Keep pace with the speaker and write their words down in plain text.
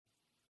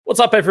What's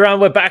up,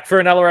 everyone? We're back for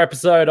another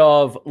episode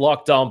of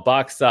Locked On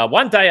Bucks.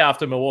 One day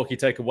after Milwaukee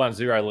take a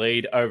 1-0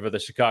 lead over the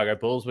Chicago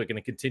Bulls, we're going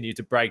to continue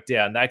to break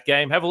down that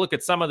game. Have a look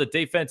at some of the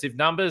defensive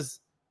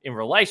numbers in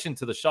relation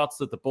to the shots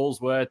that the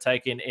Bulls were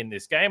taking in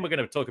this game. We're going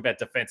to talk about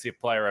Defensive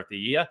Player of the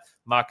Year.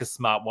 Marcus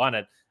Smart won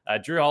it.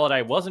 Jrue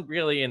Holiday wasn't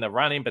really in the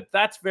running, but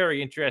that's very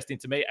interesting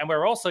to me. And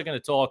we're also going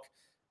to talk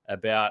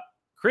about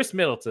Khris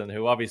Middleton,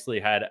 who obviously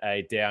had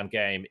a down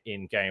game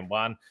in game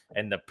one,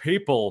 and the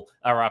people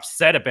are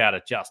upset about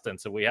it, Justin.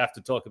 So we have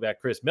to talk about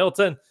Khris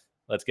Middleton.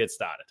 Let's get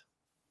started.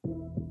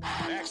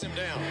 Backs him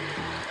down.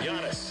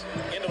 Giannis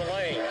into the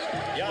lane.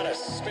 Giannis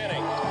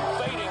spinning.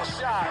 Fading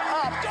shot.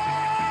 Up.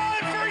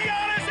 Good for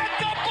Giannis at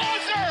the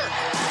buzzer.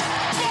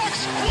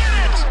 Bucks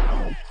win it.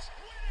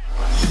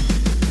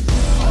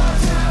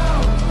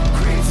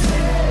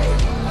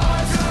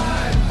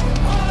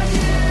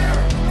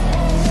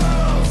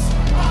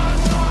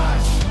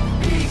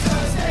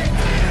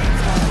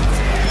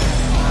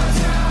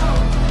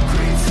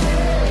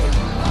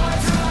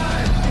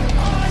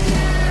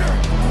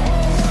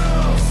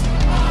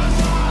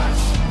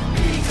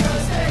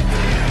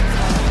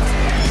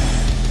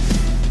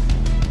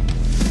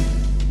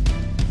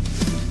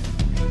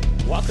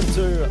 Welcome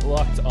to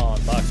Locked On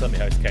Bucks. I'm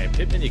your host, Cam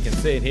Pittman. You can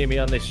see and hear me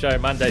on this show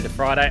Monday to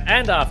Friday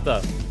and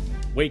after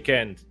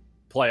weekend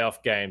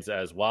playoff games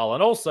as well.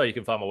 And also, you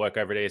can find my work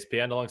over at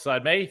ESPN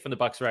alongside me from the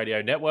Bucks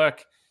Radio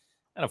Network.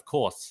 And of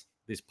course,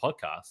 this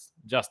podcast,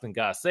 Justin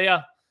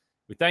Garcia.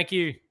 We thank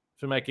you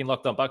for making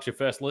Locked On Bucks your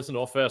first listen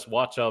or first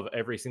watch of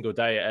every single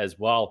day as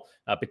well,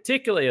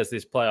 particularly as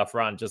this playoff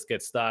run just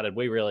gets started.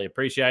 We really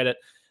appreciate it.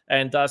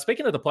 And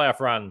speaking of the playoff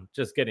run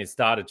just getting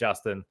started,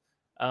 Justin,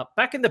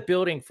 back in the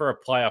building for a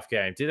playoff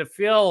game, did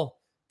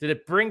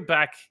it bring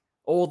back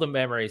all the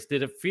memories?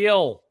 Did it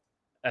feel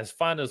as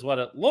fun as what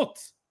it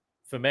looked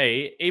for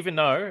me, even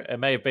though it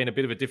may have been a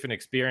bit of a different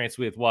experience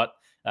with what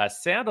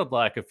sounded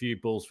like a few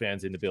Bulls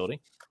fans in the building?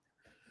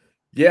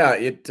 Yeah,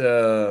 it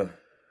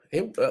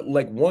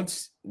like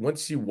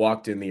once you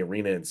walked in the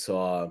arena and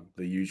saw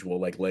the usual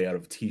like layout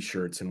of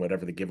t-shirts and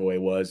whatever the giveaway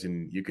was,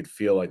 and you could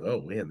feel like,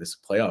 oh man, this is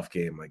a playoff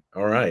game. Like,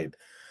 all right.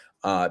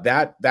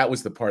 That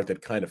was the part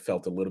that kind of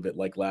felt a little bit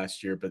like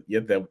last year. But yeah,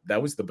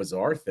 that was the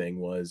bizarre thing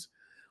was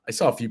I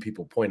saw a few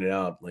people pointed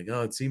out like,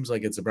 oh, it seems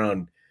like it's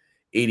around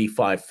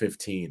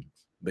 85-15,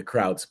 the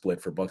crowd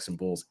split for Bucks and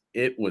Bulls.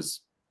 It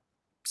was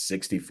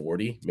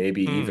 60-40,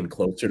 maybe even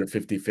closer to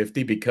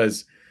 50-50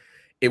 because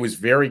it was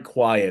very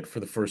quiet for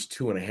the first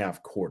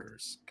 2.5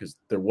 quarters because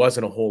there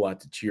wasn't a whole lot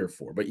to cheer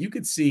for. But you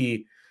could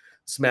see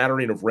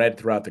smattering of red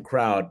throughout the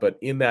crowd. But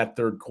in that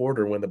third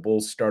quarter, when the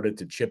Bulls started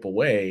to chip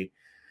away,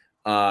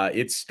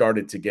 it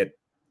started to get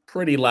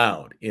pretty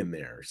loud in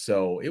there.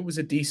 So it was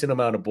a decent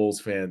amount of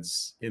Bulls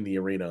fans in the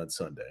arena on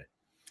Sunday.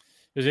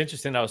 It was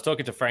interesting. I was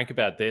talking to Frank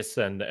about this,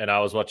 and I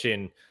was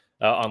watching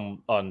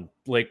on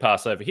League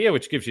Pass over here,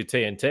 which gives you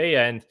TNT,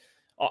 and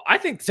I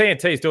think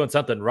TNT is doing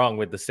something wrong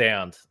with the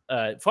sound.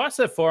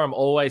 Fiserv Forum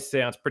always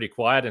sounds pretty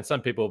quiet, and some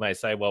people may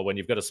say, well, when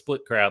you've got a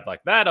split crowd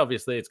like that,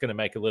 obviously it's going to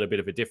make a little bit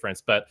of a difference,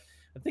 but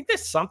I think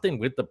there's something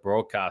with the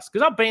broadcast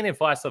because I've been in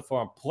Fiserv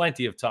Forum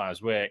plenty of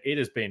times where it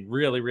has been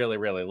really, really,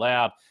 really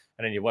loud.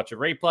 And then you watch a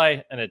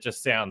replay and it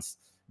just sounds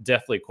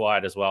deathly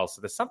quiet as well.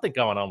 So there's something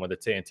going on with the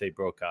TNT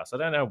broadcast. I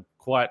don't know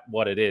quite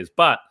what it is,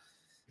 but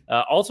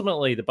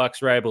ultimately the Bucks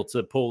were able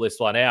to pull this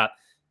one out.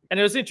 And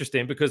it was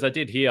interesting because I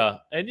did hear,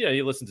 and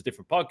you listen to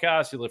different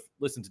podcasts, you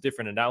listen to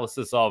different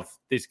analysis of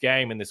this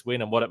game and this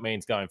win and what it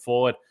means going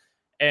forward.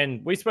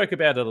 And we spoke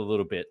about it a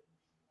little bit.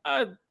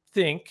 I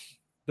think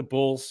the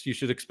Bulls, you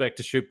should expect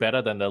to shoot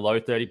better than the low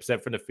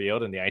 30% from the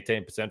field and the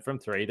 18% from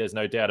three. There's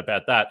no doubt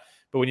about that.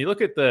 But when you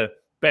look at the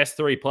best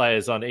three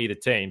players on either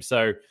team,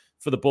 so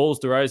for the Bulls,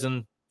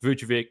 DeRozan,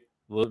 Vucevic,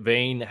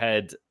 LaVine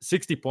had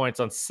 60 points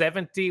on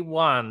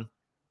 71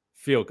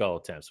 field goal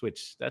attempts,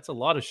 which that's a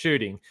lot of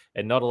shooting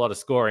and not a lot of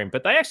scoring.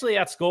 But they actually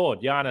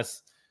outscored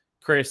Giannis,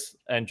 Khris,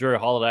 and Jrue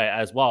Holiday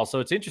as well. So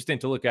it's interesting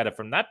to look at it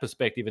from that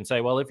perspective and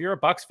say, well, if you're a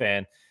Bucks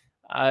fan,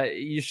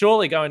 you're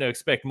surely going to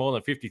expect more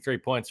than 53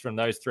 points from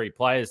those three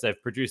players.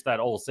 They've produced that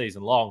all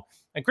season long.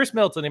 And Khris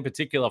Middleton in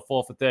particular,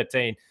 4 for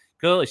 13,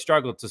 clearly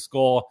struggled to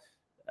score.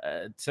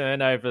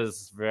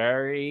 Turnovers,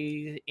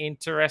 very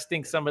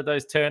interesting. Some of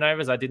those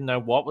turnovers, I didn't know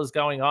what was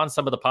going on.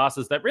 Some of the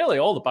passes that really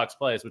all the Bucks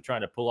players were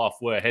trying to pull off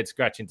were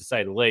head-scratching to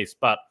say the least.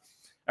 But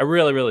a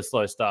really, really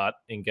slow start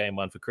in game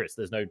one for Khris.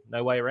 There's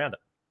no way around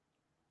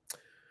it.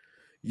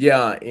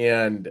 Yeah,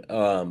 and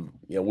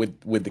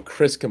with the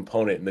Khris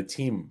component and the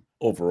team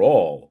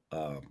overall,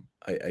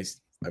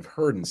 I've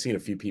heard and seen a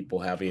few people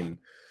having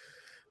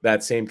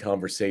that same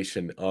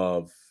conversation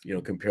of,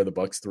 compare the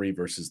Bucks 3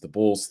 versus the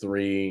Bulls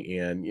 3,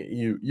 and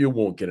you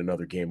won't get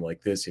another game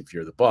like this if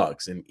you're the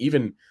Bucks. And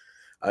even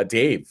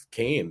Dave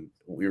Kane,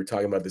 we were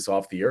talking about this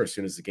off the air as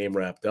soon as the game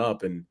wrapped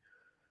up, and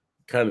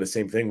kind of the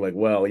same thing, like,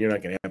 well, you're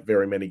not going to have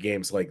very many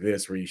games like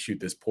this where you shoot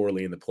this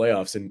poorly in the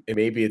playoffs. And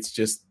maybe it's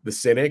just the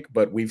cynic,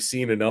 but we've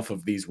seen enough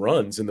of these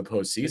runs in the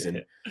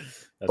postseason.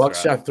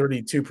 Bucks shot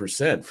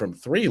 32% from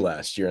 3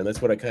 last year, and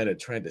that's what I kind of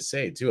tried to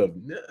say too.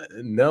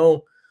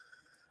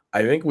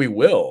 I think we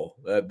will.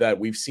 That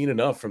we've seen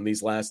enough from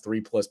these last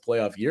 3+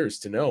 playoff years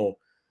to know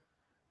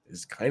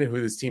is kind of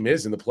who this team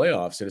is in the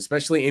playoffs, and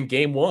especially in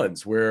game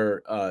ones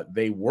where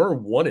they were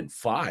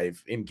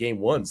 1-5 in game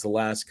ones the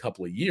last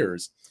couple of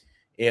years.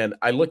 And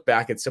I look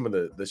back at some of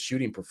the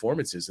shooting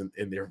performances,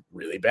 and they're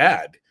really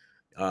bad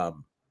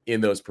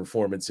in those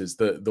performances.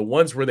 The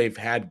ones where they've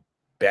had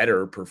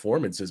better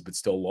performances but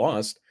still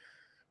lost,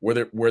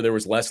 where there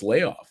was less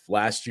layoff.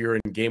 Last year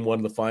in game one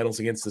of the finals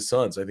against the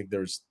Suns, I think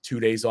there was 2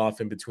 days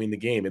off in between the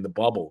game in the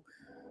bubble.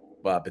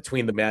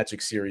 Between the Magic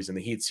series and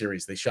the Heat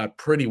series, they shot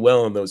pretty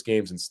well in those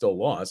games and still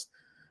lost.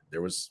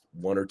 There was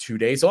 1 or 2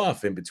 days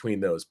off in between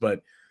those.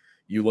 But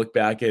you look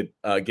back at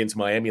against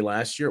Miami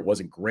last year, it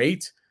wasn't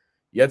great.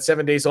 You had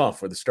 7 days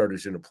off where the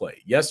starters didn't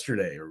play.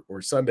 Yesterday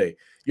or Sunday,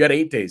 you had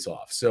 8 days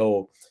off.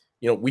 So,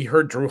 we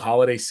heard Drew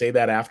Holiday say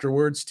that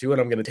afterwards too,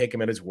 and I'm going to take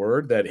him at his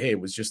word that, hey, it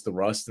was just the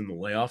rust and the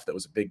layoff that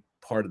was a big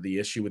part of the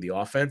issue with the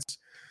offense.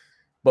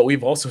 But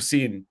we've also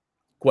seen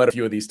quite a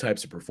few of these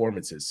types of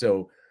performances.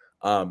 So,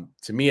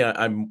 to me,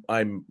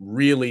 I'm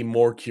really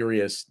more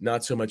curious,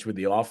 not so much with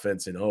the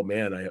offense and, oh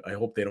man, I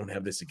hope they don't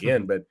have this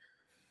again, but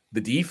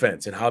the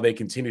defense and how they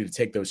continue to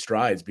take those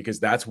strides, because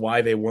that's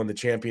why they won the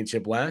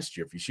championship last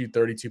year. If you shoot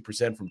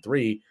 32% from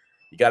three,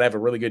 you got to have a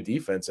really good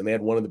defense. And they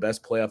had one of the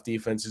best playoff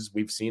defenses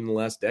we've seen in the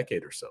last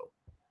decade or so.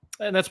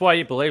 And that's why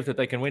you believe that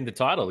they can win the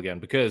title again,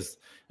 because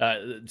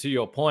to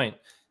your point,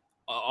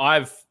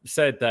 I've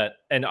said that,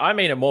 and I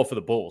mean it more for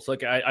the Bulls.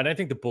 Like, I don't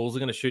think the Bulls are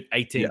going to shoot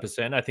 18%.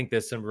 Yeah. I think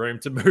there's some room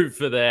to move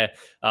for there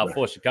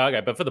for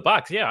Chicago. But for the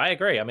Bucks, yeah, I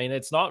agree. I mean,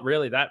 it's not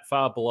really that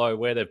far below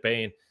where they've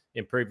been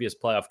in previous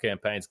playoff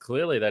campaigns.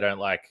 Clearly, they don't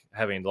like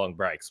having long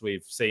breaks.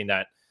 We've seen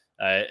that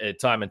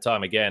time and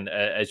time again,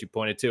 as you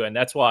pointed to. And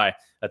that's why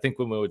I think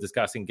when we were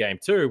discussing game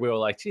 2, we were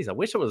like, geez, I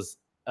wish it was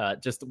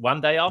just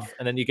 1 day off,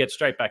 and then you get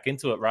straight back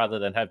into it rather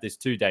than have this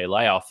 2-day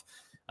layoff.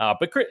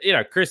 But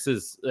Chris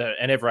is,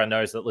 and everyone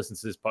knows that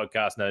listens to this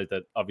podcast knows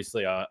that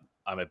obviously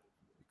I'm a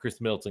Chris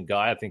Middleton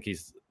guy. I think he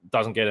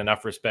doesn't get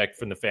enough respect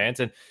from the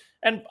fans, and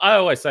I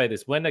always say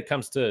this when it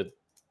comes to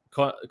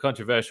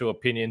controversial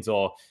opinions,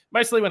 or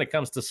mostly when it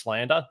comes to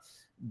slander,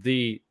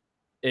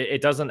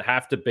 it doesn't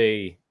have to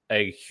be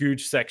a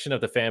huge section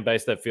of the fan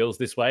base that feels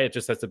this way. It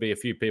just has to be a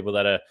few people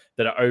that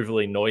are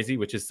overly noisy,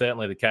 which is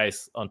certainly the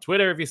case on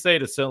Twitter. If you see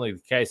it, it's certainly the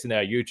case in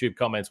our YouTube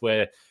comments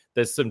where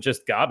there's some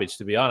just garbage,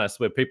 to be honest,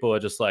 where people are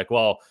just like,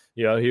 well,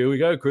 here we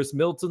go, Chris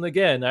Middleton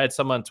again. I had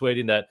someone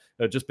tweeting that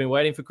I've just been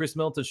waiting for Chris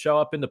Middleton to show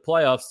up in the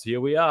playoffs. Here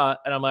we are.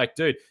 And I'm like,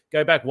 dude,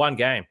 go back one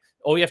game.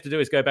 All you have to do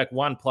is go back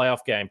one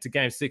playoff game to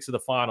game 6 of the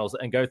finals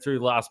and go through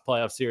the last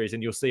playoff series,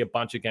 and you'll see a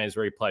bunch of games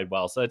where he played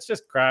well. So it's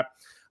just crap.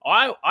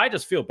 I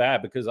just feel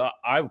bad because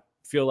I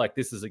feel like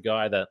this is a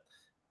guy that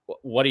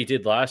what he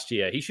did last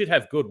year, he should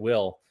have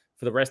goodwill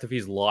for the rest of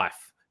his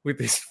life with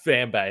this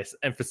fan base.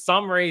 And for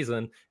some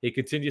reason, he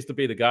continues to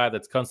be the guy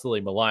that's constantly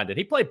maligned. And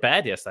he played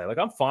bad yesterday. Like,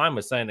 I'm fine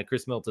with saying that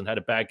Chris Middleton had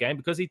a bad game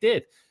because he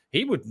did.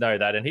 He would know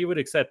that, and he would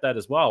accept that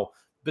as well.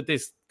 But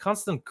this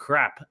constant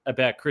crap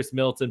about Chris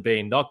Middleton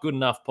being not good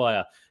enough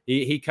player,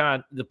 he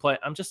can't play.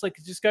 I'm just like,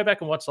 just go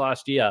back and watch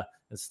last year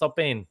and stop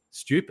being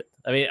stupid.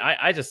 I mean,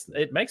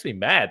 it makes me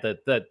mad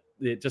that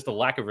just a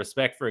lack of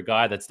respect for a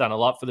guy that's done a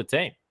lot for the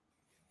team.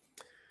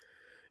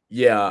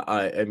 Yeah,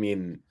 I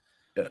mean,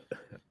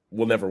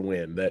 we'll never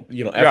win that.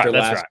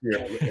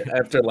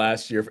 After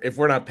last year, if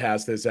we're not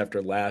past this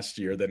after last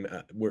year, then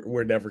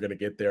we're never going to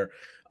get there.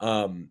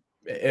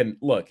 And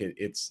look,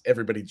 it's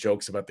everybody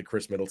jokes about the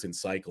Chris Middleton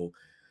cycle,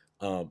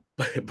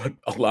 but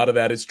a lot of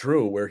that is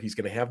true. Where he's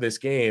going to have this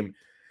game,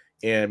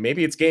 and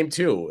maybe it's game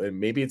 2, and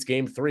maybe it's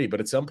game 3, but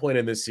at some point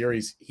in this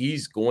series,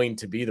 he's going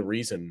to be the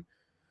reason.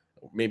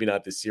 Maybe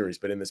not this series,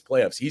 but in this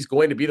playoffs, he's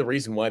going to be the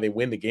reason why they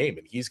win the game,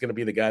 and he's going to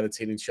be the guy that's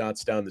hitting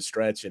shots down the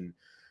stretch and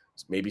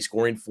maybe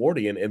scoring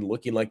 40 and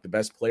looking like the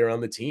best player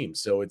on the team.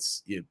 So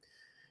it's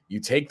you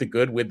take the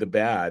good with the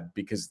bad,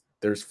 because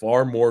there's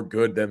far more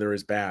good than there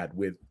is bad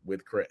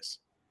with Chris.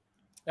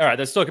 All right,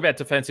 let's talk about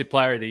Defensive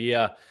Player of the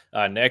Year.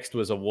 Next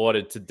was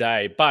awarded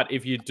today. But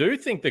if you do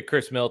think that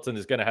Chris Middleton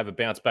is going to have a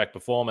bounce-back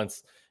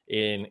performance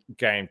in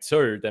Game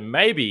 2, then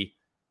maybe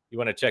you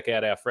want to check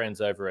out our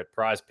friends over at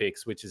Prize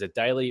Picks, which is a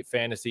daily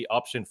fantasy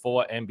option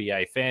for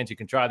NBA fans. You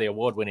can try the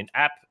award-winning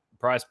app,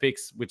 Prize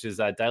Picks, which is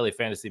daily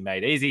fantasy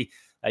made easy.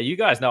 You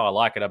guys know I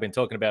like it. I've been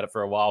talking about it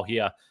for a while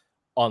here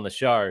on the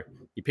show.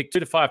 You pick 2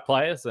 to 5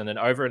 players and an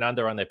over and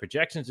under on their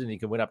projections, and you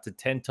can win up to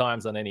 10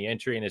 times on any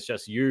entry, and it's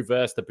just you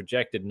versus the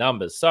projected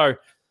numbers. So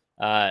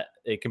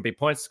it can be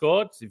points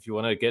scored. If you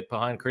want to get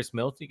behind Chris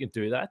Middleton, you can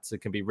do that. So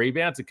it can be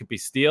rebounds. It could be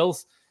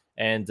steals.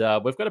 And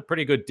we've got a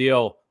pretty good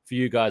deal for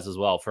you guys as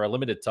well. For a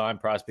limited time,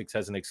 Prize Picks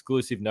has an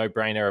exclusive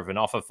no-brainer of an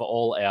offer for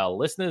all our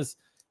listeners.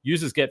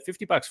 Users get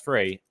 $50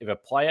 free if a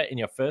player in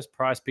your first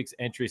Prize Picks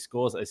entry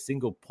scores a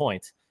single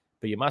point,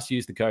 but you must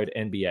use the code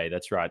NBA.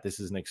 That's right. This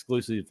is an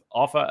exclusive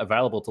offer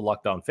available to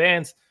Locked On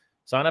fans.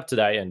 Sign up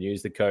today and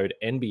use the code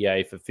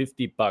NBA for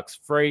 $50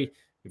 free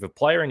if a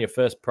player in your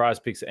first Prize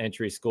Picks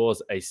entry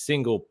scores a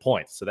single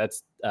point. So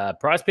that's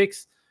Prize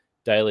Picks,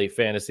 daily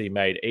fantasy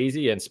made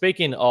easy. And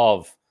speaking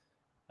of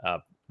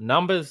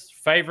numbers,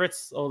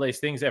 favorites, all these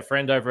things. Our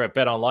friend over at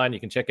Bet Online, you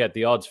can check out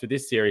the odds for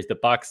this series. The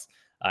Bucks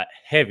are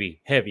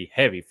heavy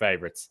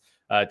favorites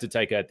to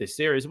take out this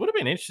series. It would have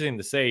been interesting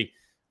to see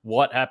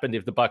what happened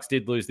if the Bucks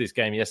did lose this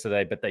game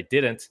yesterday, but they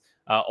didn't.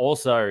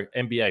 Also,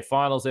 NBA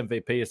Finals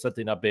MVP is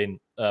something I've been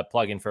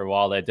plugging for a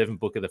while there. Devin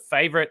Booker, the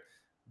favorite,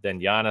 then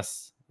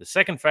Giannis, the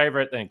second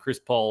favorite, then Chris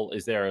Paul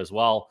is there as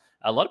well.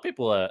 A lot of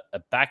people are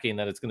backing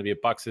that it's going to be a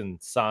Bucks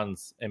and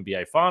Suns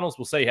NBA Finals.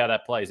 We'll see how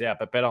that plays out,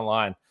 but Bet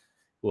Online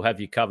will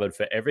have you covered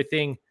for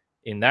everything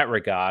in that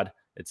regard.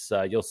 It's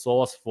your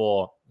source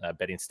for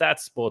betting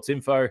stats, sports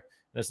info, and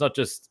it's not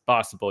just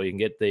basketball. You can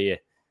get the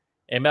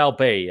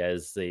MLB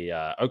as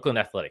the Oakland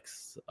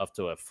Athletics off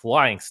to a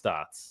flying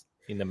start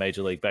in the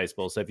Major League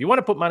Baseball. So if you want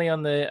to put money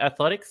on the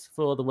Athletics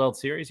for the World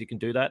Series, you can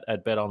do that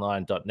at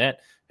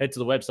betonline.net. Head to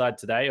the website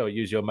today or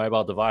use your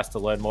mobile device to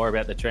learn more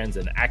about the trends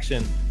and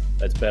action.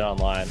 That's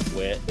BetOnline,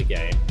 where the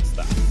game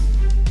starts.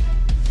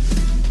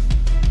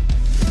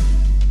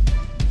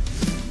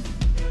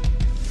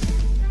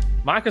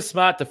 Marcus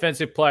Smart,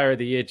 Defensive Player of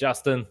the Year,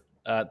 Justin.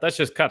 Let's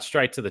just cut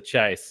straight to the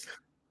chase.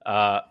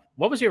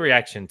 What was your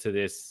reaction to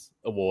this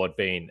award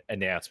being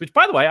announced? Which,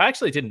 by the way, I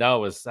actually didn't know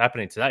was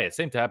happening today. It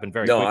seemed to happen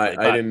very quickly. No,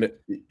 I didn't.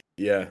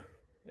 Yeah,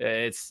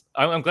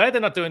 I'm glad they're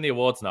not doing the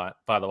awards night.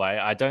 By the way,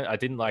 I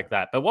didn't like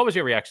that. But what was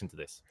your reaction to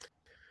this?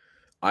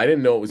 I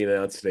didn't know it was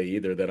announced today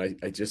either. That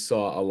I just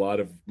saw a lot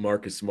of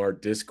Marcus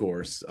Smart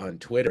discourse on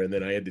Twitter, and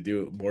then I had to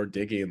do more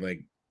digging.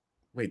 Like,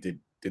 wait, did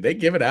they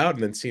give it out?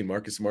 And then seeing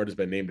Marcus Smart has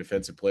been named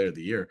Defensive Player of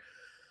the Year.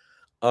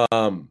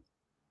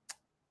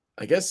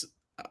 I guess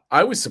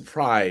I was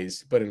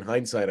surprised, but in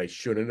hindsight, I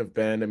shouldn't have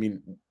been. I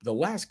mean, the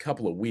last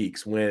couple of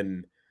weeks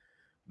when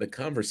the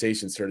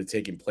conversation started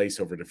taking place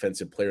over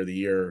Defensive Player of the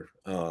Year,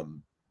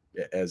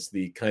 as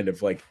the kind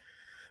of like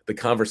the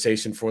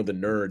conversation for the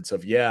nerds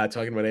of, yeah,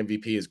 talking about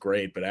MVP is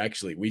great, but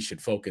actually we should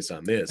focus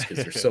on this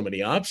because there's so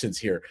many options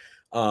here.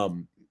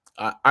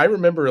 I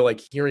remember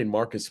like hearing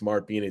Marcus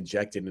Smart being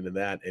injected into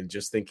that and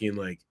just thinking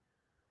like,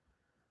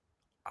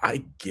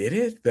 I get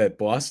it that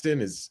Boston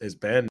has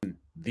been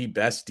the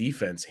best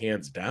defense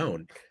hands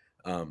down,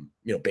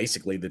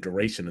 basically the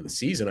duration of the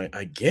season.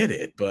 I get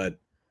it, but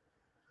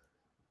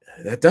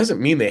that doesn't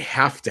mean they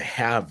have to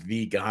have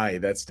the guy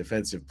that's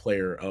Defensive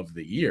Player of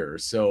the Year.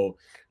 So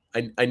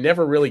I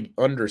never really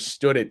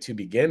understood it to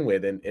begin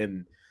with.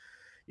 And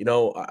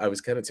I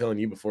was kind of telling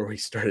you before we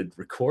started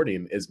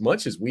recording, as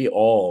much as we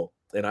all,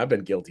 and I've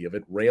been guilty of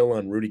it, rail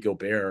on Rudy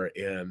Gobert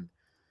and,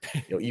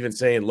 even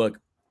saying, look,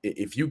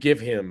 if you give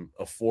him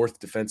a fourth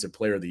Defensive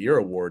Player of the Year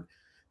award,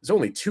 there's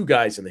only two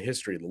guys in the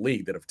history of the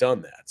league that have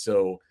done that.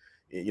 So,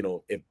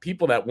 if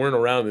people that weren't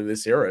around in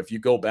this era, if you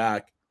go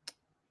back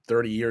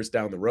 30 years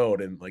down the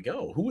road and like,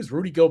 oh, who is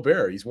Rudy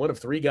Gobert? He's one of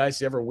three guys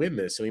to ever win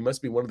this. So he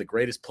must be one of the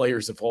greatest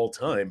players of all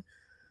time.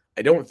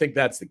 I don't think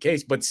that's the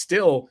case, but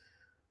still,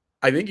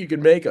 I think you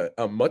can make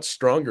a much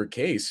stronger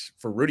case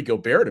for Rudy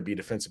Gobert to be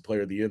Defensive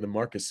Player of the Year than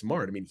Marcus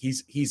Smart. I mean,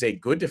 he's a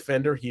good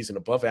defender. He's an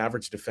above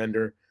average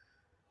defender.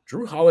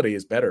 Jrue Holiday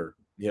is better,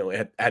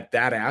 at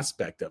that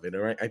aspect of it.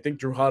 All right. I think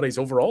Jrue Holiday's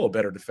overall a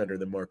better defender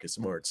than Marcus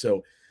Smart.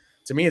 So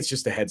to me, it's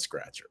just a head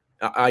scratcher.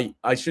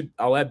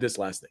 I'll add this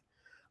last thing.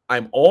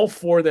 I'm all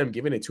for them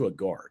giving it to a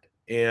guard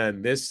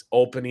and this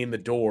opening the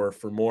door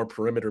for more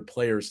perimeter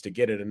players to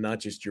get it and not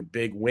just your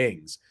big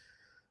wings.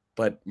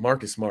 But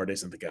Marcus Smart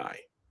isn't the guy.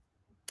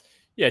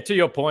 Yeah, to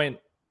your point,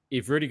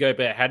 if Rudy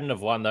Gobert hadn't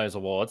have won those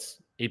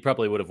awards, he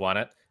probably would have won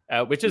it.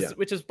 Which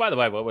is, by the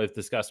way, what we've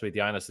discussed with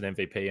Giannis and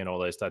MVP and all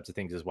those types of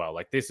things as well.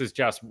 Like, this is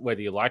just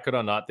whether you like it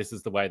or not, this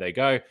is the way they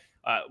go.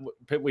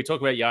 We talk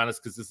about Giannis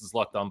because this is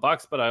Locked On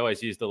Bucks, but I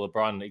always use the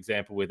LeBron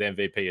example with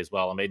MVP as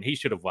well. I mean, he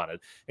should have won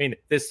it. I mean,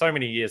 there's so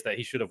many years that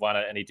he should have won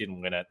it and he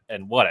didn't win it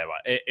and whatever.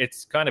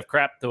 It's kind of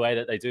crap the way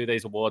that they do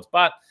these awards,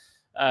 but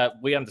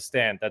we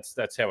understand that's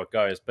how it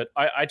goes. But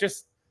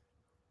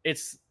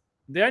it's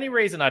the only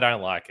reason I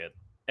don't like it.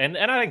 And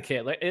I don't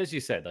care. Like, as you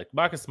said, like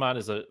Marcus Smart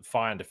is a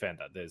fine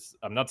defender.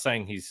 I'm not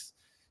saying he's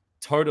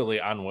totally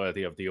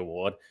unworthy of the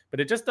award, but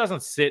it just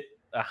doesn't sit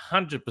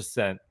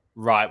 100%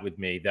 right with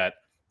me that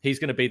he's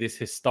going to be this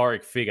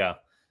historic figure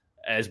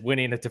as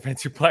winning a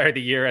Defensive Player of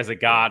the Year as a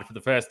guard for the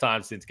first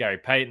time since Gary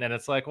Payton. And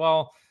it's like,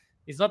 well,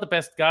 he's not the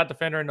best guard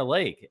defender in the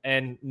league,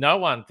 and no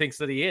one thinks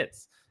that he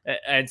is.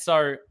 And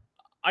so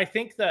I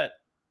think that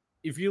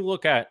if you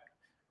look at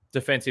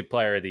Defensive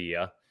Player of the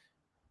Year,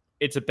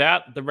 it's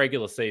about the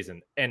regular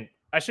season. And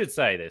I should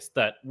say this,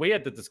 that we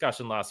had the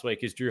discussion last week,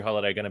 is Jrue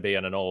Holiday going to be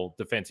on an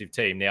all-defensive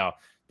team? Now,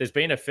 there's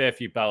been a fair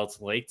few ballots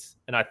leaked,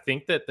 and I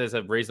think that there's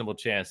a reasonable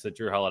chance that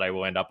Jrue Holiday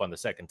will end up on the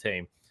second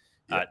team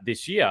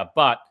this year.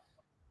 But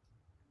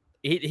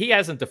he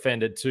hasn't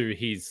defended to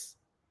his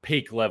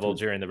peak level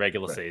during the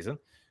regular season.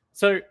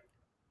 So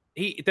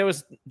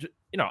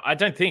I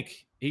don't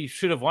think he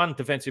should have won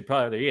Defensive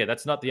Player of the Year.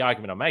 That's not the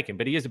argument I'm making,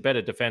 but he is a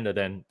better defender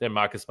than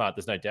Marcus Smart.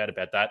 There's no doubt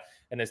about that.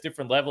 And there's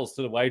different levels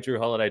to the way Jrue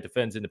Holiday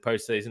defends in the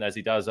postseason as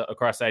he does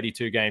across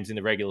 82 games in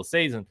the regular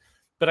season.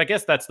 But I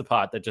guess that's the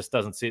part that just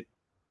doesn't sit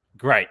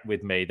great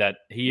with me, that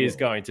he is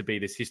going to be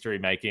this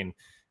history-making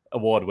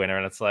award winner,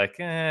 and it's like,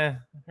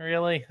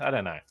 really? I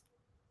don't know.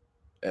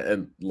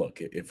 And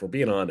look, if we're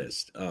being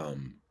honest,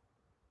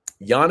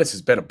 Giannis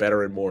has been a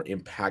better and more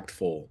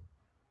impactful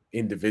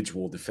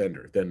individual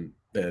defender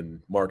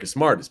than Marcus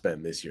Smart has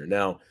been this year.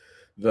 Now,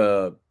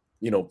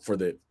 for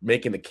the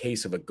making the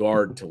case of a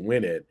guard to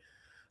win it,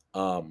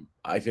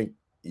 I think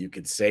you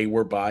could say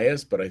we're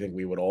biased, but I think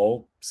we would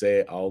all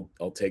say I'll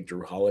take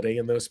Jrue Holiday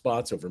in those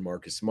spots over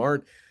Marcus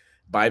Smart.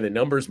 By the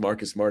numbers,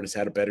 Marcus Smart has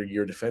had a better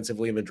year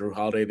defensively than Jrue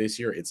Holiday this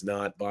year. It's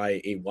not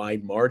by a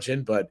wide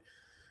margin, but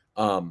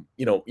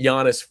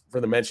Giannis,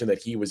 for the mention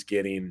that he was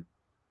getting,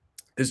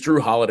 this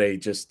Jrue Holiday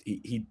just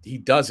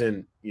he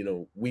doesn't,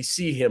 we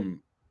see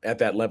him at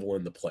that level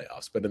in the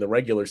playoffs, but in the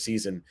regular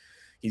season,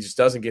 he just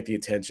doesn't get the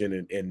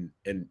attention,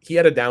 and he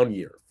had a down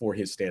year for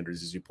his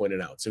standards, as you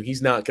pointed out. So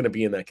he's not going to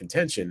be in that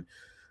contention.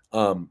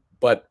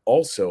 But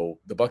also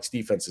the Bucks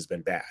defense has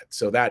been bad.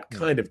 So that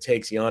kind of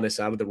takes Giannis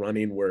out of the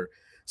running. We're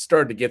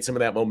starting to get some of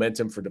that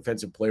momentum for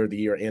Defensive Player of the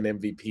Year and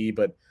MVP.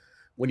 But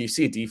when you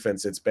see a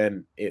defense that's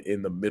been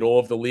in the middle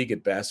of the league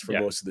at best for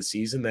most of the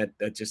season,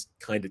 that just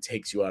kind of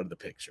takes you out of the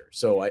picture.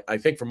 So I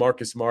think for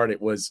Marcus Smart,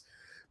 it was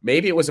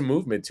a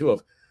movement too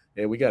of,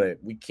 hey, we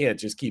can't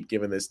just keep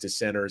giving this to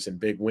centers and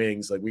big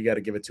wings. Like, we got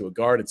to give it to a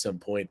guard at some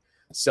point.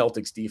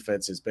 Celtics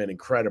defense has been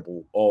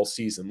incredible all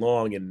season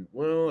long. And,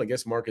 well, I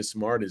guess Marcus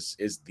Smart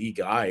is the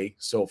guy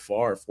so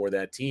far for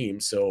that team.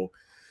 So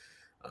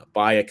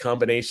by a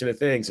combination of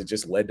things, it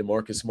just led to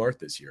Marcus Smart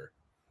this year.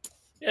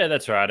 Yeah,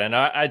 that's right. And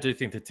I do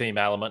think the team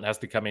element has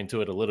to come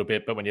into it a little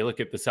bit. But when you look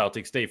at the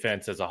Celtics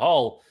defense as a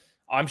whole,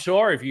 I'm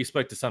sure if you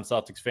spoke to some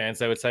Celtics fans,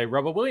 they would say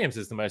Robert Williams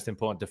is the most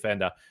important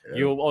defender. Yeah.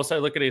 You'll also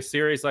look at a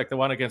series like the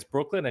one against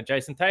Brooklyn, and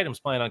Jason Tatum's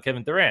playing on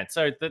Kevin Durant.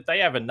 So they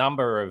have a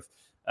number of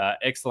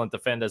excellent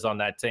defenders on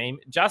that team,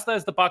 just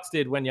as the Bucks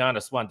did when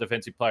Giannis won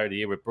Defensive Player of the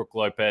Year with Brook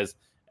Lopez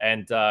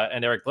and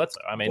Eric Bledsoe.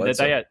 I mean,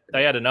 Bledsoe.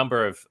 They had a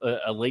number of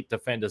elite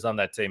defenders on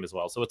that team as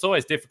well. So it's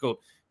always difficult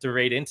to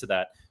read into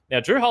that. Now,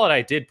 Jrue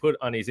Holiday did put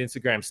on his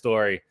Instagram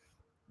story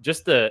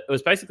it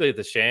was basically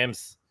the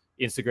Shams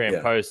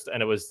Instagram post,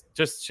 and it was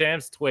just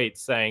Shams' tweet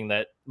saying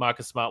that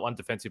Marcus Smart won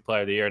Defensive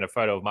Player of the Year and a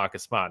photo of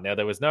Marcus Smart. Now,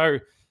 there was no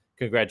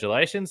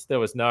congratulations. There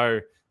was no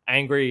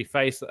angry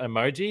face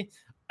emoji.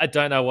 I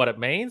don't know what it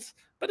means,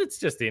 but it's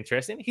just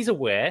interesting. He's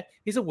aware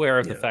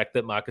of the fact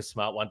that Marcus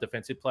Smart won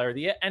Defensive Player of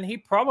the Year, and he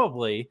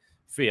probably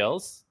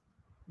feels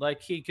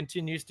like he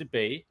continues to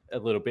be a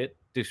little bit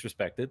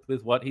disrespected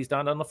with what he's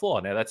done on the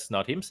floor. Now, that's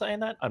not him saying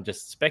that. I'm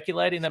just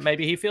speculating that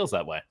maybe he feels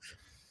that way.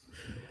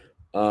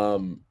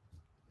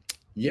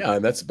 Yeah,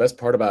 and that's the best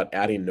part about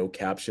adding no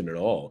caption at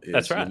all. Is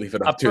that's right. You leave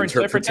it up to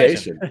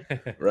interpretation.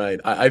 Right.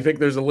 I think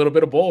there's a little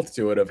bit of both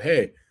to it of,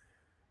 hey,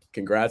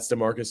 congrats to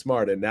Marcus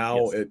Smart. And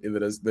now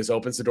this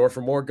opens the door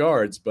for more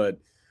guards. But,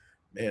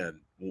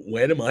 man,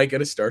 when am I going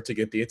to start to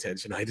get the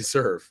attention I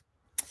deserve?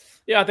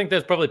 Yeah, I think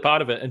that's probably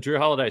part of it. And Jrue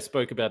Holiday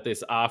spoke about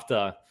this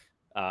after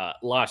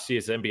last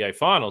year's NBA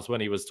Finals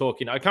when he was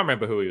talking. I can't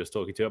remember who he was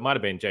talking to. It might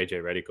have been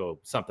JJ Redick or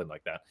something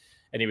like that.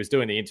 And he was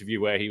doing the interview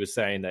where he was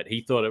saying that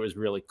he thought it was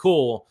really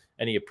cool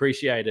and he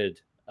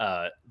appreciated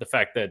the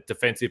fact that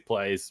defensive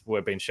plays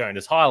were being shown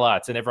as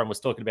highlights, and everyone was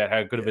talking about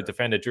how good of a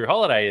defender Jrue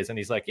Holiday is. And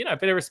he's like, a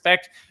bit of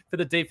respect for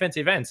the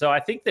defensive end. So I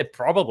think there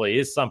probably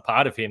is some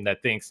part of him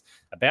that thinks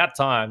about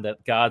time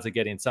that guards are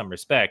getting some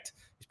respect.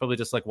 He's probably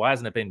just like, why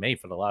hasn't it been me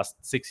for the last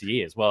 6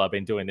 years? Well, I've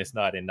been doing this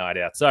night in, night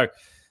out. So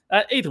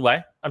either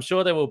way, I'm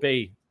sure there will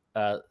be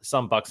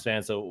some Bucks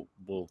fans that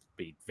will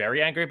be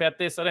very angry about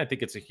this. I don't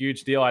think it's a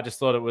huge deal. I just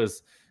thought it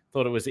was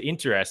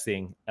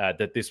interesting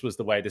that this was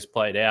the way this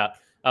played out.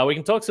 We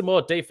can talk some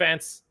more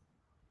defense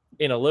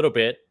in a little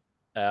bit.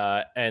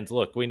 And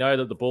look, we know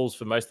that the Bulls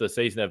for most of the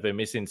season have been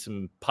missing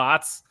some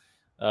parts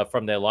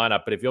from their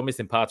lineup. But if you're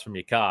missing parts from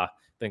your car,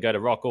 then go to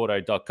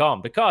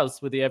rockauto.com,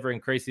 because with the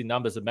ever-increasing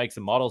numbers of makes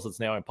and models, it's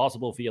now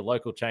impossible for your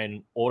local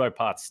chain auto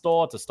parts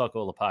store to stock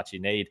all the parts you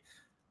need.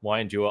 Why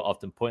endure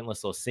often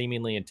pointless or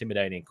seemingly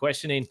intimidating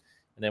questioning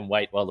and then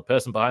wait while the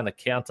person behind the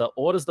counter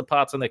orders the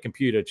parts on their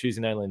computer,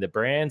 choosing only the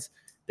brands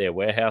their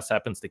warehouse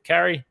happens to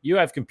carry? You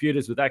have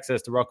computers with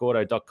access to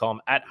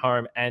rockauto.com at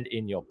home and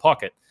in your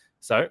pocket.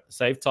 So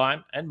save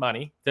time and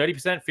money,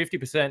 30%,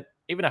 50%,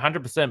 even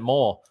 100%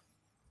 more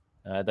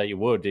that you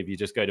would if you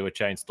just go to a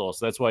chain store.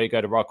 So that's why you go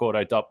to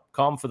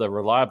rockauto.com for the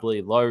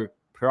reliably low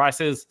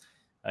prices.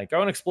 Go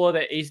and explore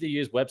their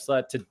easy-to-use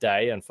website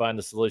today and find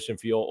the solution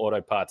for your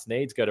auto parts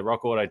needs. Go to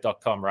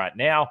rockauto.com right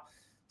now.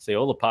 See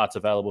all the parts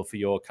available for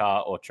your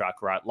car or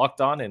truck right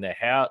locked on in their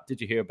How Did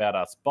You Hear About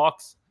Us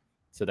box,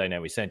 so they know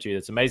we sent you.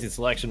 It's amazing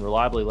selection,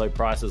 reliably low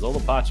prices, all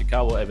the parts your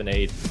car will ever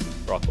need.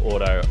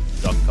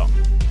 rockauto.com.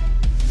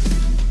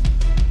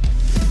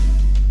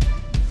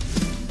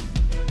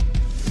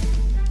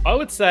 I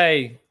would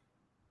say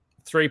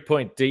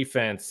three-point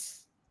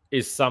defense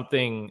is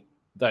something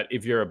that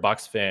if you're a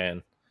Bucks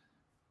fan,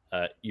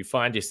 you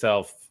find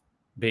yourself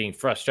being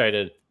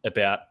frustrated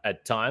about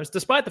at times,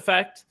 despite the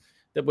fact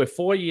that we're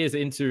 4 years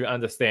into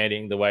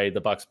understanding the way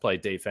the Bucks play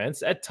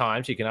defense. At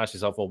times, you can ask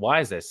yourself, well, why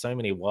is there so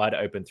many wide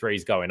open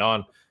threes going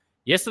on?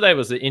 yesterday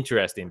was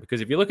interesting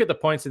because if you look at the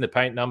points in the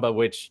paint number,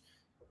 which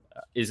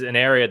is an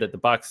area that the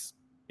Bucks,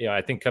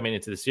 I think coming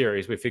into the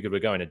series, we figured we're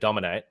going to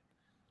dominate.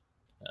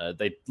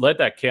 They led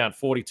that count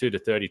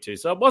 42-32.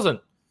 So it wasn't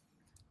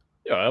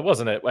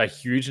a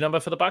huge number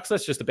for the Bucks.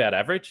 That's just about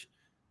average.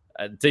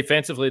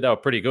 Defensively, they were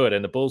pretty good,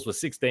 and the Bulls were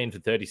 16 for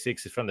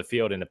 36 from the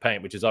field in the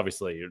paint, which is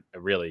obviously a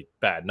really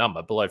bad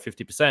number, below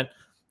 50%.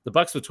 The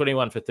Bucks were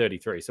 21 for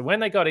 33. So when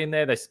they got in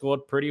there, they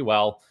scored pretty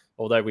well,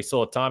 although we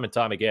saw time and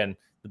time again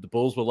that the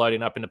Bulls were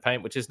loading up in the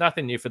paint, which is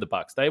nothing new for the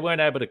Bucks. They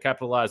weren't able to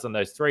capitalize on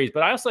those threes,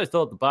 but I also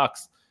thought the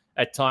Bucks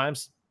at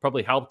times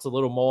probably helped a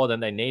little more than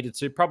they needed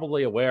to,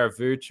 probably aware of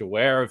Vooch,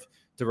 aware of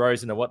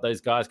DeRozan and what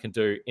those guys can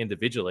do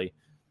individually.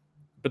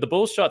 But the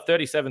Bulls shot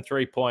 37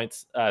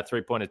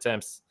 3-point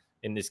attempts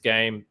in this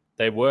game.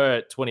 They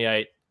were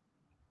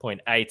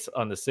 28.8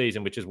 on the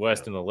season, which is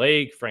worst in the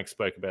league. Frank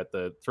spoke about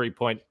the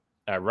 3-point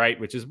rate,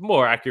 which is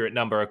more accurate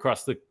number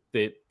across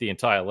the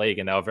entire league,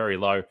 and they were very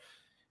low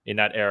in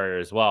that area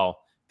as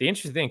well. The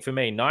interesting thing for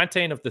me,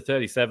 19 of the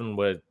 37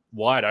 were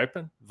wide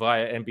open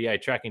via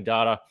NBA tracking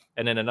data,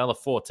 and then another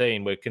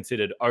 14 were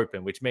considered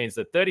open, which means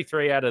that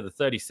 33 out of the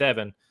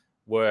 37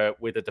 were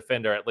with a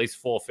defender at least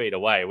 4 feet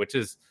away, which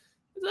is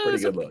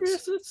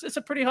it's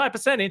a pretty high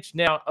percentage.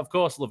 Now, of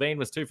course, Levine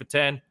was 2 for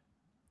 10.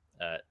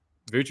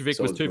 Vucevic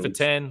was 2 for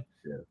 10.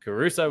 Yeah.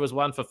 Caruso was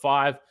 1 for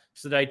 5.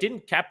 So they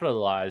didn't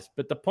capitalize.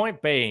 But the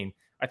point being,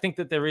 I think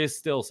that there is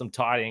still some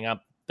tidying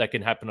up that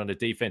can happen on the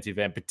defensive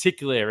end,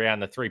 particularly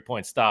around the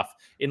 3-point stuff,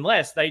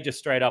 unless they just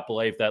straight up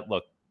believe that,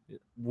 look,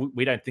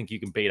 we don't think you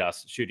can beat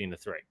us shooting the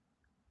 3.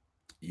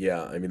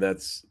 Yeah, I mean,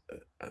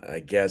 I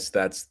guess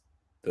that's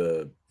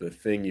the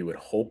thing you would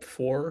hope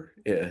for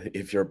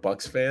if you're a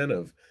Bucks fan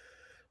of,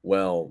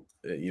 well,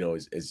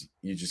 as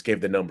you just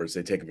gave the numbers,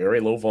 they take a very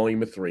low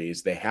volume of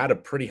threes. They had a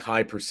pretty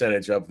high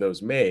percentage of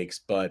those makes,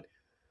 but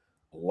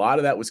a lot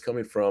of that was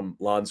coming from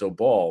Lonzo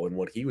Ball and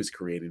what he was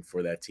creating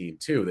for that team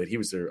too. That he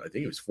was there, I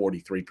think it was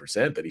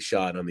 43% that he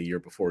shot on the year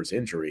before his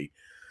injury.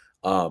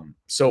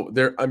 So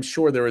I'm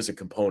sure there is a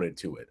component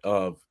to it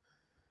of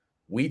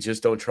we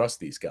just don't trust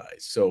these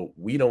guys. So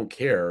we don't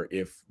care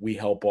if we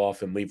help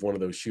off and leave one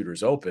of those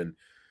shooters open,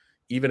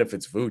 even if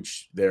it's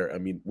Vooch there. I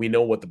mean, we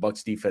know what the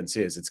Bucks defense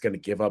is. It's going to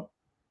give up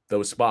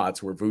those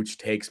spots where Vooch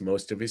takes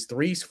most of his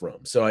threes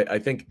from. So I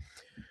think,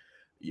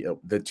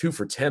 the 2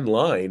 for 10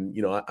 line,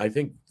 I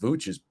think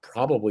Vooch is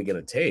probably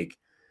going to take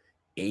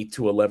 8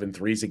 to 11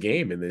 threes a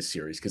game in this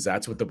series, because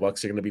that's what the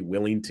Bucks are going to be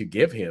willing to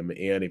give him.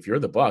 And if you're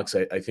the Bucks,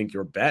 I think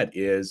your bet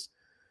is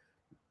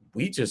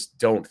we just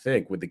don't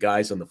think with the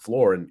guys on the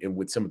floor and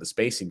with some of the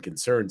spacing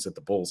concerns that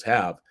the Bulls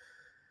have,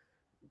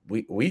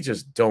 we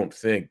just don't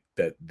think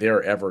that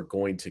they're ever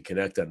going to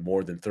connect on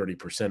more than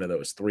 30% of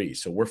those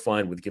threes. So we're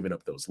fine with giving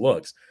up those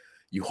looks.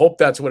 You hope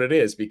that's what it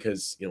is,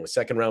 because, a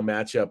second round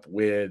matchup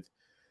with,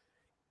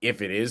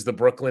 if it is the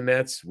Brooklyn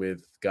Nets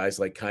with guys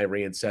like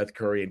Kyrie and Seth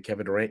Curry and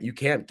Kevin Durant, you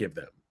can't give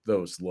them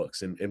those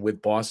looks. And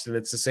with Boston,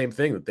 it's the same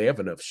thing, that they have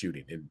enough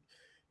shooting. And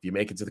if you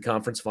make it to the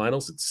conference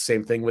finals, it's the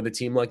same thing with a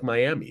team like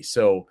Miami.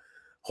 So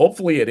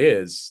hopefully it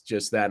is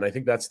just that. And I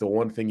think that's the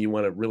one thing you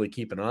want to really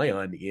keep an eye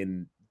on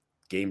in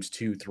games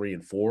 2, 3,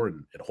 and 4.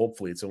 And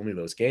hopefully it's only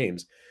those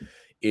games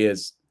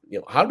is,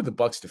 how do the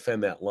Bucks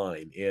defend that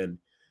line? And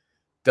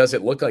does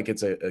it look like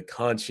it's a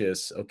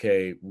conscious,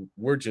 okay,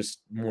 we're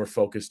just more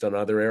focused on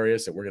other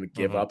areas that we're going to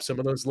give up some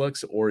of those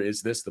looks? Or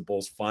is this the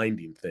Bulls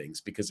finding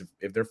things? Because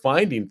if they're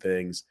finding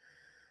things,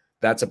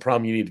 that's a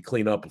problem you need to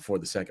clean up before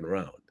the second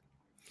round.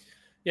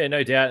 Yeah,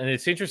 no doubt. And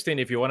it's interesting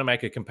if you want to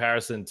make a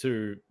comparison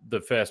to the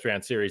first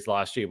round series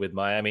last year with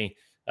Miami,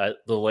 the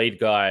lead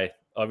guy,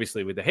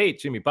 obviously with the Heat,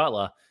 Jimmy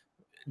Butler,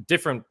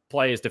 different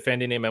players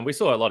defending him. And we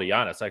saw a lot of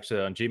Giannis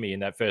actually on Jimmy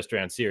in that first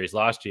round series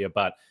last year,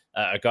 but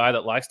a guy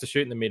that likes to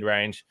shoot in the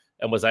mid-range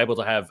and was able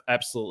to have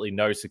absolutely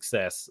no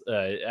success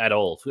at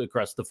all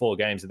across the 4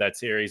 games of that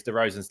series.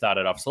 DeRozan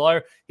started off slow.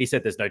 He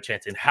said there's no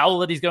chance in hell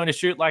that he's going to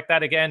shoot like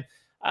that again.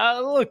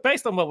 Look,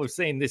 based on what we've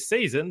seen this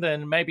season,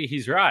 then maybe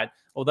he's right.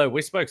 Although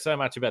we spoke so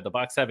much about the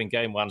Bucks having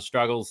game 1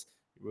 struggles,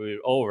 we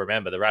all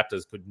remember the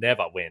Raptors could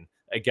never win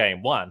a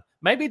game 1.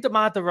 Maybe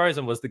DeMar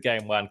DeRozan was the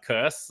game 1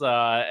 curse,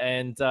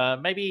 and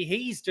maybe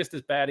he's just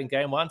as bad in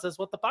game 1s as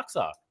what the Bucks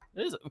are.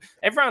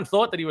 Everyone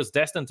thought that he was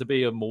destined to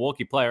be a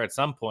Milwaukee player at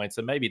some point,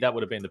 so maybe that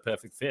would have been the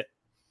perfect fit.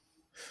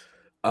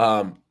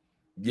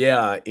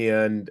 Yeah,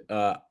 and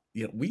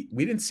we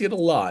didn't see it a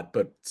lot,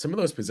 but some of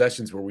those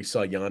possessions where we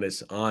saw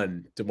Giannis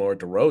on DeMar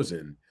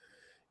DeRozan,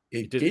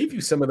 it gave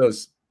you some of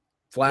those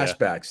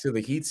flashbacks to the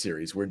Heat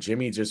series where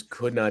Jimmy just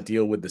could not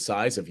deal with the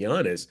size of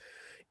Giannis.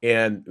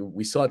 And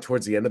we saw it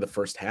towards the end of the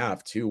first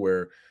half too,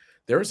 where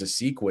there was a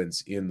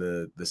sequence in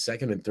the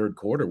second and third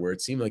quarter where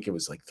it seemed like it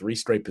was like 3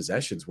 straight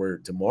possessions where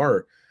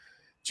DeMar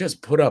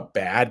just put up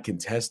bad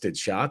contested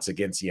shots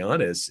against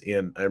Giannis.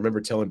 And I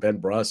remember telling Ben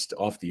Brust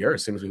off the air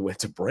as soon as we went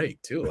to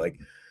break too, like,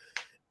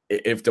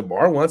 if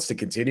DeMar wants to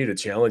continue to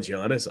challenge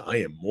Giannis, I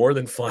am more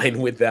than fine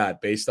with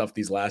that based off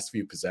these last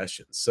few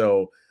possessions.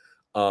 So,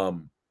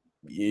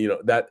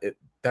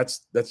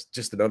 that's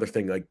just another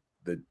thing, like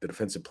the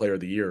defensive player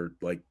of the year,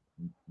 like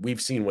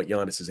we've seen what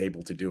Giannis is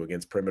able to do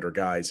against perimeter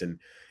guys and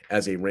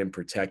as a rim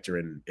protector,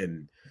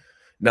 and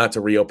not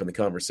to reopen the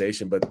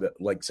conversation, but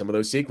like some of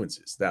those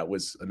sequences, that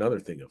was another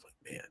thing of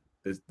like,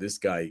 man, this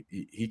guy,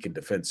 he can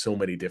defend so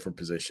many different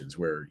positions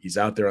where he's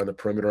out there on the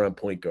perimeter on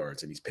point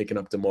guards and he's picking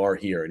up DeMar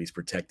here and he's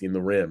protecting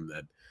the rim.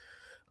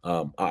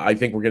 That I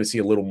think we're going to see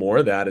a little more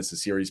of that as the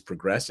series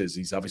progresses.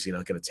 He's obviously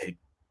not going to take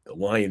the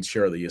lion's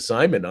share of the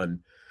assignment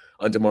on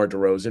DeMar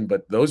DeRozan,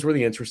 but those were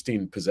the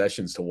interesting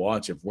possessions to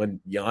watch of when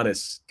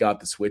Giannis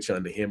got the switch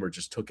onto him or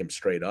just took him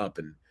straight up,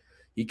 and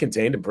he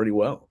contained him pretty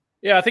well.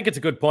 Yeah, I think it's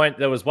a good point.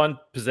 There was one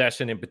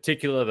possession in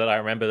particular that I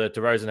remember that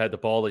DeRozan had the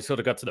ball. He sort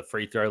of got to the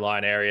free throw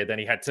line area. Then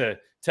he had to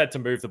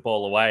move the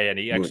ball away, and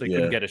he actually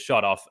couldn't get a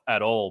shot off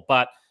at all.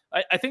 But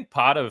I think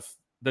part of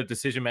the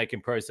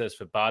decision-making process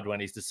for Bud when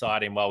he's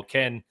deciding, well,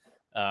 can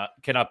I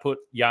put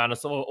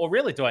Giannis, or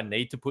really do I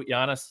need to put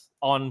Giannis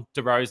on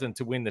DeRozan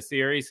to win the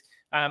series?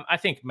 I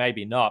think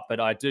maybe not, but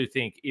I do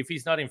think if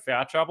he's not in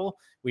foul trouble,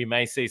 we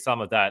may see some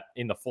of that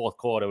in the fourth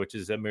quarter, which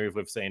is a move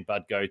we've seen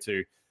Bud go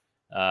to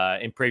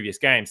in previous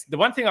games. The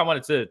one thing I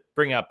wanted to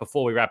bring up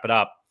before we wrap it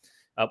up,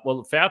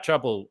 well, foul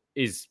trouble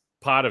is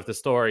part of the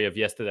story of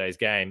yesterday's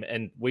game,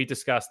 and we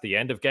discussed the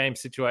end of game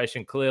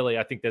situation. Clearly,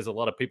 I think there's a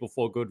lot of people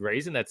for good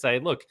reason that say,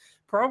 look,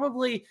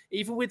 probably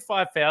even with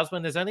 5 fouls,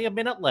 when there's only a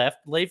minute left,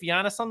 leave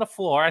Giannis on the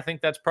floor. I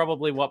think that's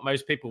probably what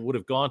most people would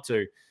have gone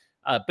to.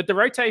 But the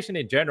rotation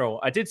in general,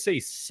 I did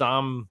see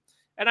some,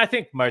 and I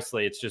think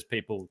mostly it's just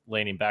people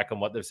leaning back on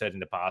what they've said in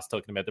the past,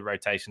 talking about the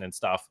rotation and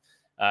stuff.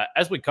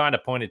 As we kind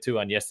of pointed to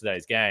on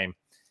yesterday's game,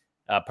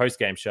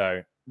 post-game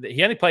show,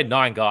 he only played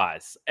 9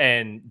 guys,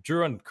 and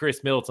Drew and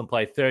Chris Middleton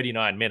played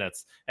 39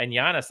 minutes. And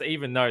Giannis,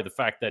 even though the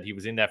fact that he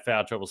was in that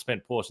foul trouble,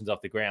 spent portions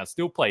off the ground,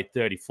 still played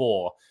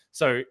 34.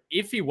 So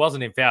if he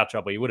wasn't in foul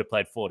trouble, he would have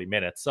played 40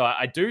 minutes. So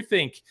I do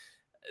think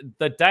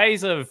the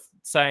days of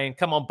saying,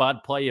 come on,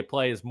 Bud, play your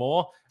players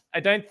more, I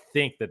don't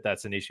think that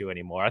that's an issue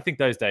anymore. I think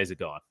those days are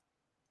gone.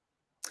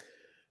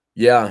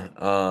 Yeah,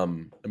 I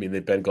mean,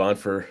 they've been gone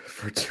for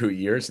 2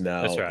 years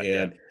now. That's right.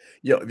 And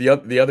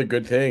the other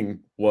good thing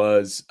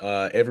was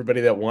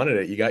everybody that wanted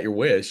it, you got your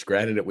wish.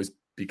 Granted, it was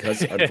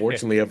because,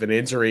 unfortunately, of an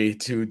injury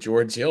to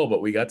George Hill,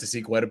 but we got to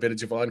see quite a bit of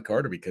Javon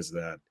Carter because of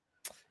that.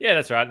 Yeah,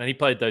 that's right. And he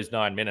played those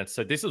 9 minutes.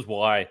 So this is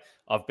why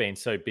I've been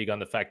so big on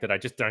the fact that I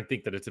just don't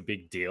think that it's a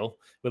big deal,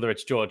 whether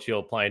it's George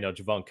Hill playing or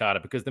Javon Carter,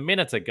 because the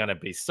minutes are going to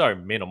be so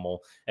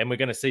minimal. And we're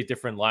going to see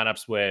different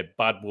lineups where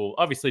Bud will,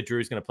 obviously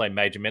Drew's going to play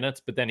major minutes,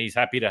 but then he's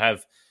happy to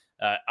have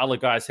other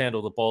guys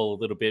handle the ball a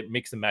little bit,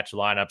 mix and match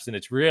lineups. And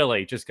it's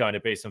really just going to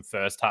be some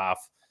first half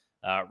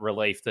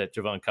relief that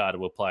Javon Carter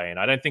will play. And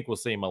I don't think we'll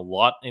see him a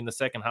lot in the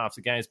second halves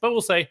of games, but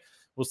we'll see.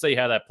 We'll see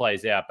how that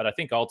plays out. But I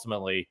think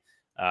ultimately,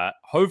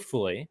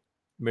 hopefully,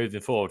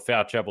 moving forward,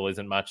 foul trouble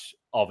isn't much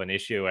of an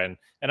issue. And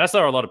I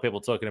saw a lot of people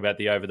talking about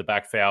the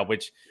over-the-back foul,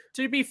 which,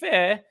 to be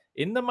fair,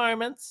 in the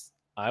moments,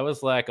 I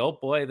was like, oh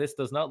boy, this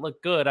does not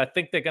look good. I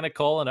think they're going to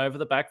call an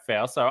over-the-back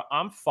foul, so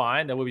I'm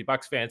fine. There will be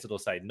Bucks fans that will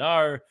say,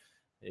 no,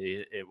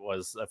 it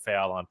was a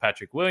foul on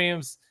Patrick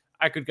Williams.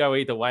 I could go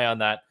either way on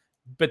that.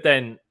 But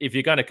then if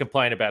you're going to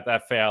complain about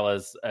that foul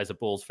as a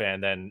Bulls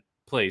fan, then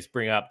please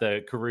bring up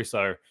the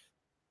Caruso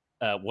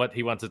what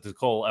he wanted to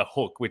call a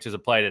hook, which is a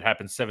play that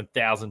happens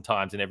 7,000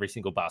 times in every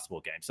single basketball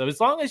game. So as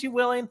long as you're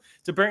willing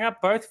to bring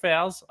up both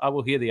fouls, I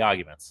will hear the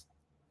arguments.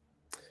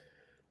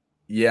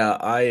 Yeah,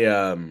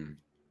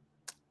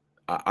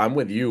 I'm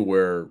with you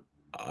where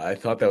I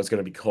thought that was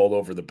going to be called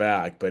over the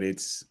back, but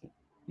it's,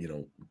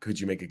 could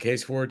you make a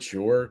case for it?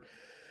 Sure.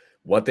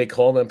 What they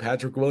called on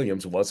Patrick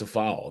Williams was a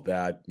foul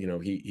that,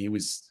 he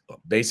was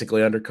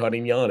basically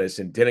undercutting Giannis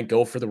and didn't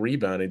go for the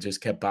rebound and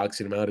just kept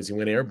boxing him out as he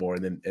went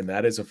airborne. And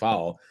that is a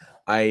foul.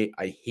 I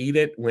hate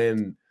it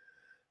when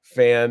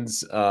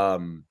fans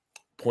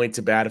point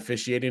to bad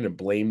officiating and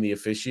blame the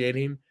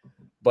officiating,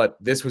 but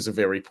this was a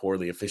very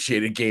poorly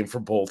officiated game for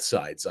both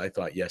sides, I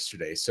thought,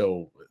 yesterday.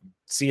 So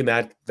seeing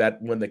that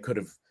when they could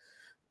have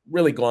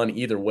really gone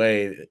either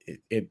way,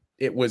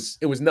 it was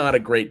not a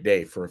great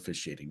day for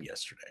officiating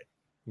yesterday.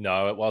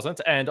 No, it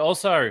wasn't. And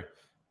also,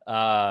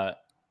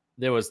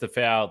 there was the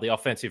foul, the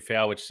offensive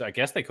foul, which I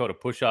guess they called a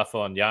push-off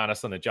on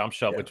Giannis on the jump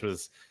shot, which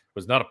was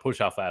not a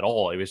push-off at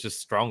all. It was just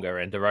stronger,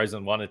 and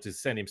DeRozan wanted to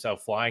send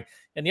himself flying.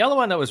 And the other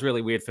one that was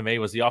really weird for me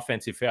was the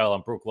offensive foul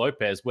on Brook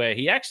Lopez, where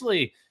he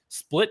actually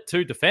split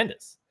 2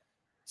 defenders.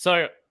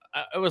 So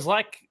it was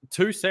like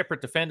 2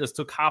 separate defenders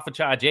took half a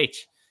charge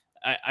each.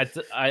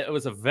 It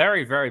was a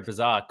very, very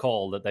bizarre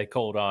call that they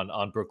called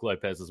on Brook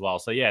Lopez as well.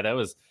 So yeah, there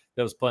was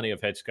plenty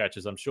of head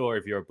scratches. I'm sure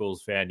if you're a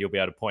Bulls fan, you'll be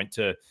able to point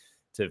to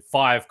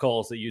 5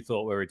 calls that you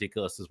thought were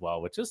ridiculous as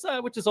well, which is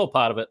all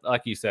part of it.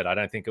 Like you said, I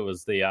don't think it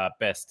was the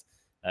best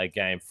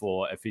game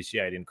for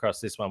officiating across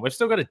this one. We've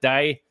still got a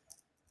day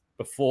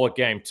before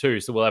game 2,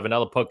 so we'll have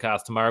another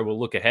podcast tomorrow. We'll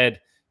look ahead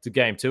to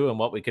game 2 and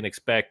what we can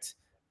expect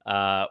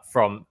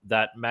from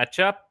that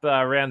matchup.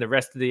 Around the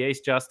rest of the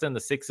East, Justin, the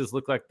Sixers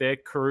look like they're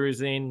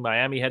cruising.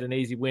 Miami had an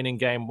easy win in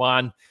game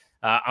 1.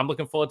 I'm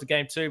looking forward to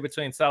game 2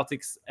 between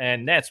Celtics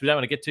and Nets. We don't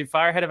want to get too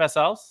far ahead of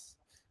ourselves,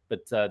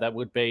 but that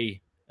would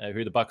be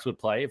who the Bucks would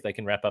play if they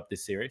can wrap up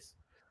this series.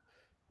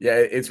 Yeah,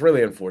 it's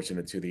really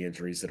unfortunate too, the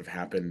injuries that have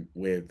happened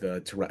with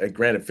Toronto.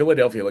 Granted,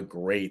 Philadelphia looked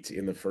great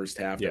in the first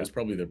half. Yeah. That was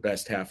probably their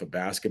best half of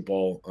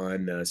basketball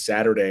on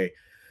Saturday.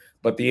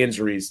 But the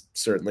injuries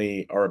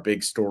certainly are a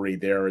big story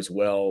there as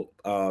well.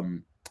 I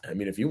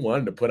mean, if you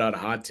wanted to put out a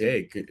hot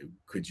take,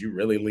 could you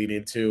really lean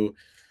into,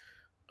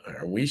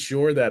 are we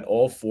sure that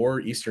all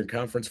 4 Eastern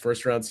Conference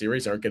first-round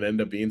series aren't going to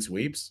end up being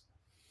sweeps?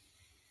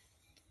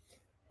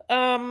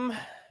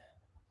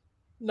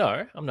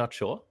 No, I'm not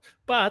sure.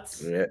 But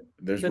yeah,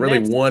 there's really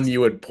one you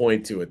would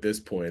point to at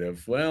this point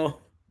of, well,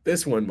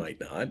 this one might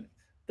not.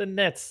 The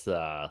Nets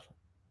will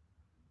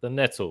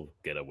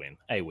get a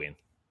win,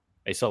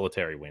 a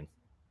solitary win.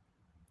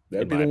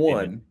 That'd be the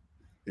one.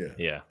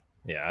 Yeah.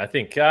 I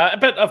think.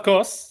 But of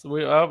course,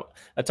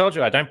 I told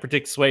you I don't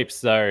predict sweeps,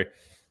 so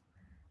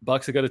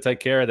Bucks are going to take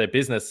care of their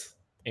business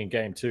in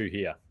Game 2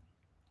 here.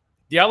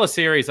 The other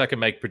series I can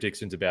make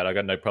predictions about. I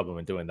got no problem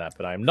in doing that,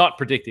 but I'm not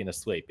predicting a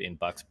sweep in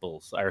Bucks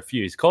Bulls. I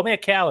refuse. Call me a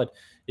coward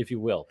if you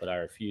will, but I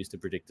refuse to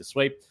predict a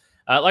sweep.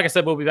 Like I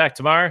said, we'll be back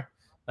tomorrow.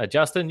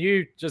 Justin,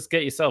 you just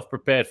get yourself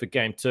prepared for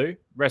Game 2.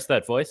 Rest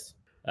that voice.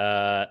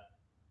 All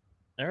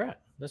right,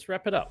 let's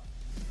wrap it up.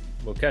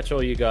 We'll catch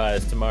all you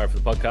guys tomorrow for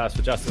the podcast.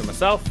 For Justin and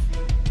myself,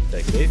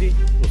 take it easy.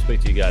 We'll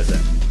speak to you guys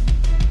then.